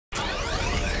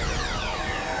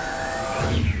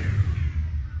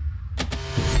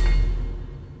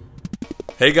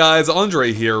Hey guys,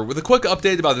 Andre here with a quick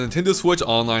update about the Nintendo Switch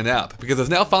online app, because it's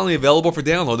now finally available for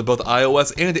download in both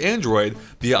iOS and Android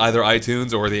via either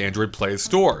iTunes or the Android Play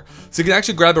Store. So you can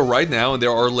actually grab it right now, and there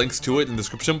are links to it in the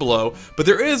description below, but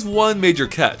there is one major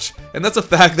catch, and that's the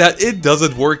fact that it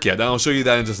doesn't work yet. I'll show you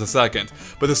that in just a second.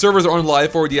 But the servers aren't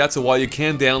live for it yet, so while you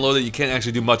can download it, you can't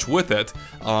actually do much with it.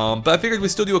 But I figured we'd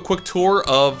still do a quick tour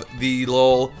of the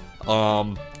little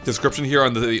description here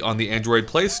on the Android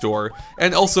Play Store,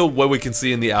 and also what we can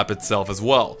see in the app itself as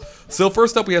well. So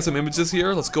first up, we have some images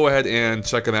here. Let's go ahead and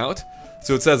check them out.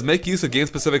 So it says, make use of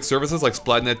game-specific services like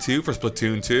Splatnet 2 for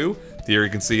Splatoon 2. Here you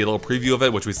can see a little preview of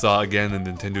it, which we saw again in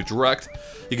Nintendo Direct.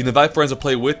 You can invite friends to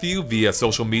play with you via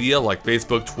social media like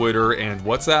Facebook, Twitter, and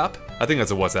WhatsApp. I think that's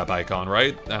a WhatsApp icon,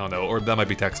 right? I don't know, or that might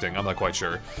be texting, I'm not quite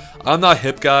sure. I'm not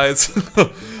hip, guys.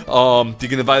 You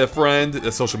can invite a friend,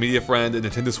 a social media friend, a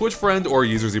Nintendo Switch friend, or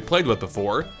users you played with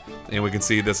before. And we can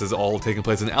see this is all taking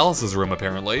place in Alice's room,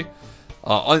 apparently.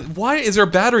 Why is our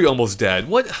battery almost dead?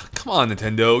 What? Come on,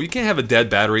 Nintendo. You can't have a dead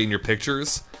battery in your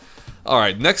pictures.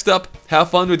 Alright, next up, have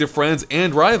fun with your friends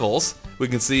and rivals. We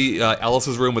can see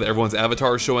Alice's room with everyone's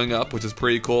avatars showing up, which is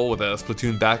pretty cool, with a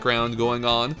Splatoon background going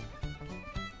on.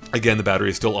 Again, the battery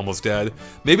is still almost dead.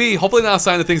 Maybe, hopefully not a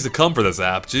sign of things to come for this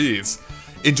app, jeez.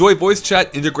 Enjoy voice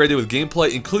chat integrated with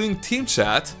gameplay, including team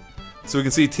chat. So we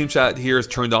can see team chat here is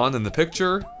turned on in the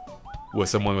picture, with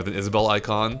someone with an Isabelle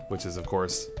icon, which is, of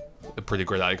course, a pretty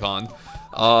great icon.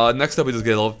 Next up, we just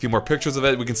get a few more pictures of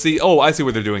it. We can see, oh, I see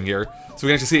what they're doing here. So we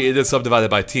can actually see it is subdivided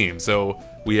by team. So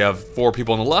we have 4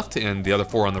 people on the left and the other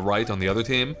 4 on the right on the other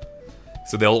team.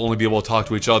 So they'll only be able to talk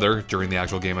to each other during the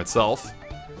actual game itself.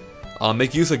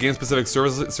 Make use of game-specific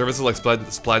services like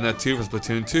Splatnet 2 for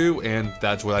Splatoon 2, and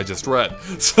that's what I just read.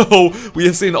 So we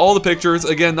have seen all the pictures.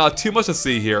 Again, not too much to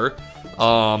see here.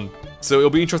 So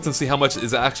it'll be interesting to see how much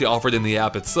is actually offered in the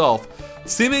app itself.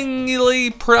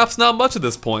 Seemingly, perhaps not much at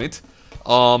this point.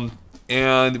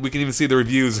 And we can even see the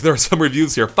reviews. There are some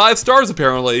reviews here. 5 stars,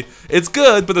 apparently. It's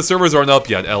good, but the servers aren't up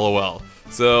yet, LOL.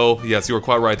 So, yes, you were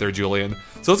quite right there, Julian.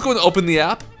 So let's go and open the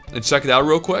app and check it out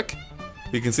real quick.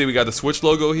 You can see we got the Switch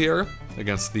logo here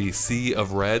against the sea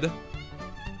of red.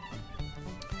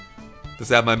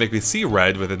 This app might make me see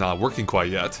red with it not working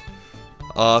quite yet.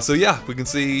 So yeah, we can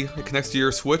see it connects to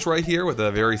your Switch right here with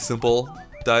a very simple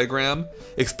diagram.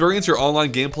 Experience your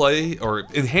online gameplay, or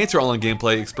enhance your online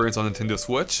gameplay experience on Nintendo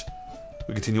Switch.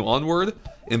 We continue onward.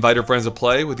 Invite your friends to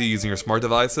play with you using your smart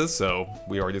devices, so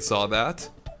we already saw that.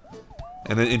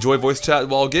 And then enjoy voice chat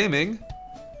while gaming.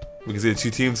 We can see the 2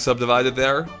 teams subdivided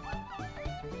there.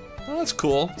 Oh, that's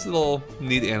cool. It's a little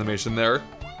neat animation there.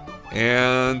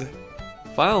 And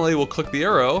finally, we'll click the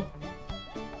arrow.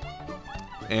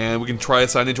 And we can try to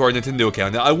sign into our Nintendo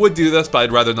account. Now, I would do this, but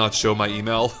I'd rather not show my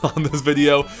email on this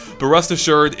video. But rest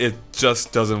assured, it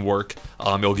just doesn't work.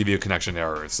 It'll give you a connection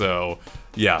error. So,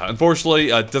 yeah, unfortunately,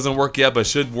 it doesn't work yet, but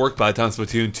should work by the time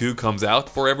Splatoon 2 comes out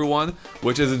for everyone,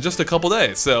 which is in just a couple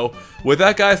days. So, with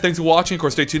that, guys, thanks for watching. Of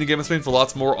course, stay tuned to GameXplain for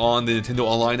lots more on the Nintendo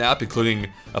Online app,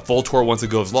 including a full tour once it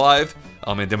goes live,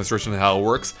 and a demonstration of how it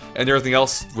works, and everything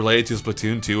else related to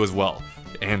Splatoon 2 as well.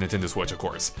 And Nintendo Switch, of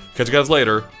course. Catch you guys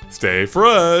later. Stay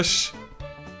fresh!